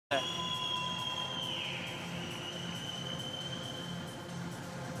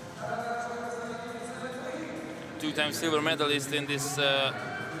two-time silver medalist in this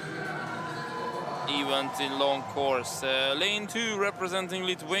event in long course. Lane 2 representing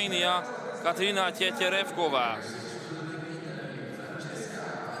Lithuania, Teterevkova.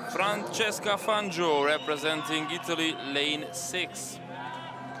 Francesca Fangio representing Italy, lane 6.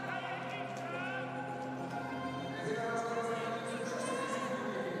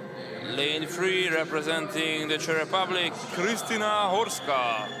 Lane 3 representing the Czech Republic, Kristýna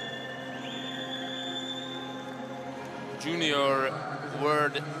Horská. Junior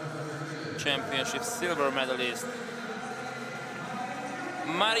World Championship silver medalist.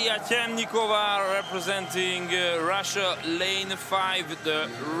 Maria Temnikova representing Russia, lane 5, the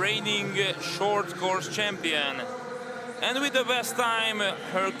reigning short course champion. And with the best time,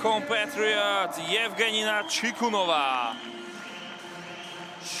 her compatriot Evegenia Chikunova.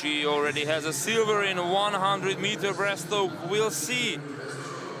 She already has a silver in 100-meter breaststroke. We'll see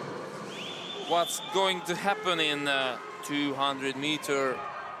what's going to happen in 200-meter.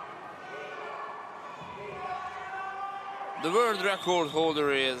 The world record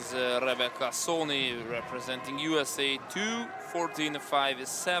holder is Rebecca Soni, representing USA,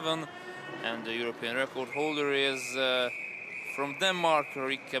 2:14.57, and the European record holder is from Denmark,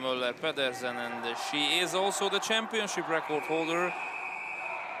 Rikke Møller Pedersen, and she is also the championship record holder.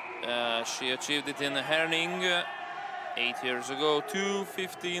 She achieved it in Herning 8 years ago,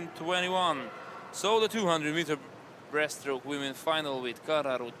 2:15.21. So the 200-meter breaststroke women final with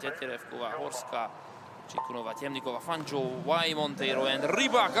Carraro, Teterevkova, Horská, Chikunova, Temnikova, Fangio, Vall Montero, and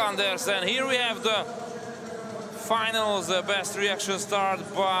Rybak-Andersen. Here we have the finals. The best reaction start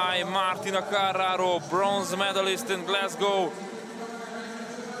by Martina Carraro, bronze medalist in Glasgow.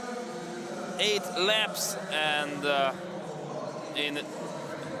 8 laps, and in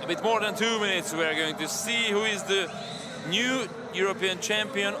a bit more than 2 minutes we are going to see who is the new European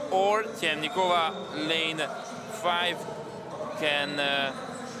champion, or Temnikova, lane 5, can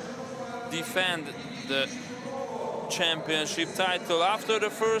defend the championship title. After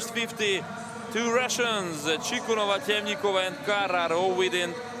the first 50, 2 Russians, Chikunova, Temnikova, and Carraro,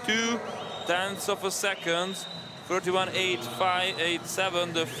 within 0.2 of a second.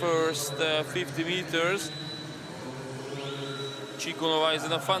 31.85.87 the first 50 meters. Chikunova is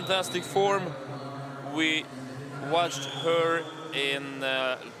in a fantastic form. We watched her in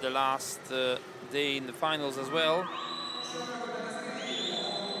the last day in the finals as well.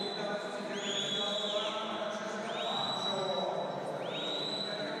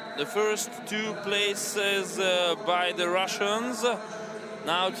 The first 2 places by the Russians.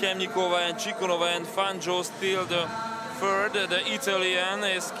 Now Temnikova and Chikunova and Fangio still the third. The Italian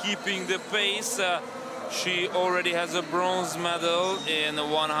is keeping the pace. She already has a bronze medal in a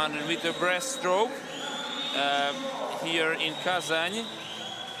 100-meter breaststroke here in Kazaň.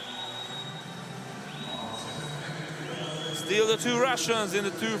 Still the 2 Russians in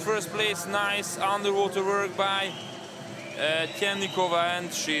the 2 first place. Nice underwater work by Temnikova,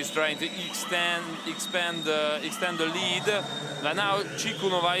 and she's trying to extend the lead. But now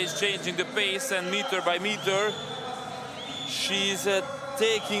Chikunova is changing the pace, and meter by meter she's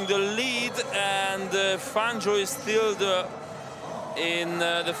taking the lead, and Fangio is still in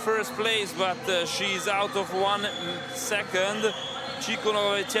the first place, but she's out of 1 second.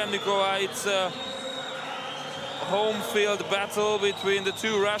 Chikunova and Temnikova, it's a home field battle between the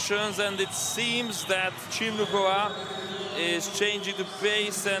 2 Russians, and it seems that Temnikova is changing the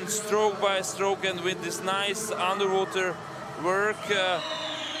pace and stroke by stroke, and with this nice underwater work,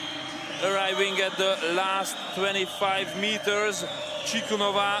 arriving at the last 25 meters.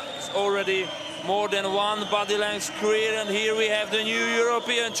 Chikunova is already more than 1 body length clear, and here we have the new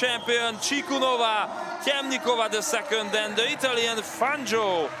European champion, Chikunova, Temnikova the second, and the Italian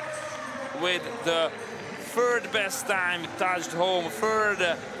Fangio with the 3rd best time, touched home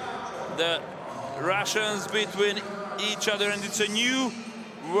 3rd. The Russians between each other, and it's a new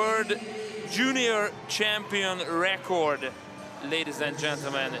world junior champion record, ladies and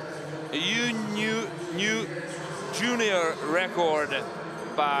gentlemen. A new junior record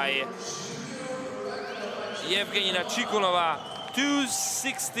by Evegenia Chikunova,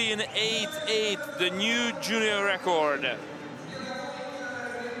 2:16.88, the new junior record.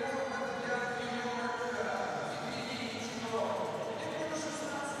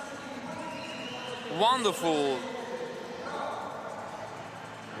 Wonderful.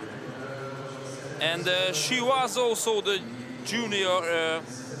 And she was also the junior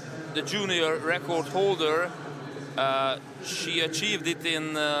record holder. She achieved it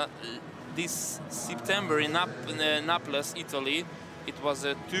in this September in Naples, Italy. It was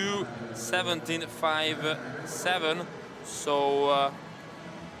a 2:17.57. So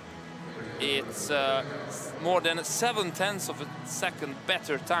It's more than 7/10 of a second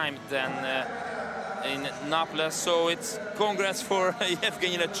better time than in Naples. So it's congrats for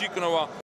Evegenia Chikunova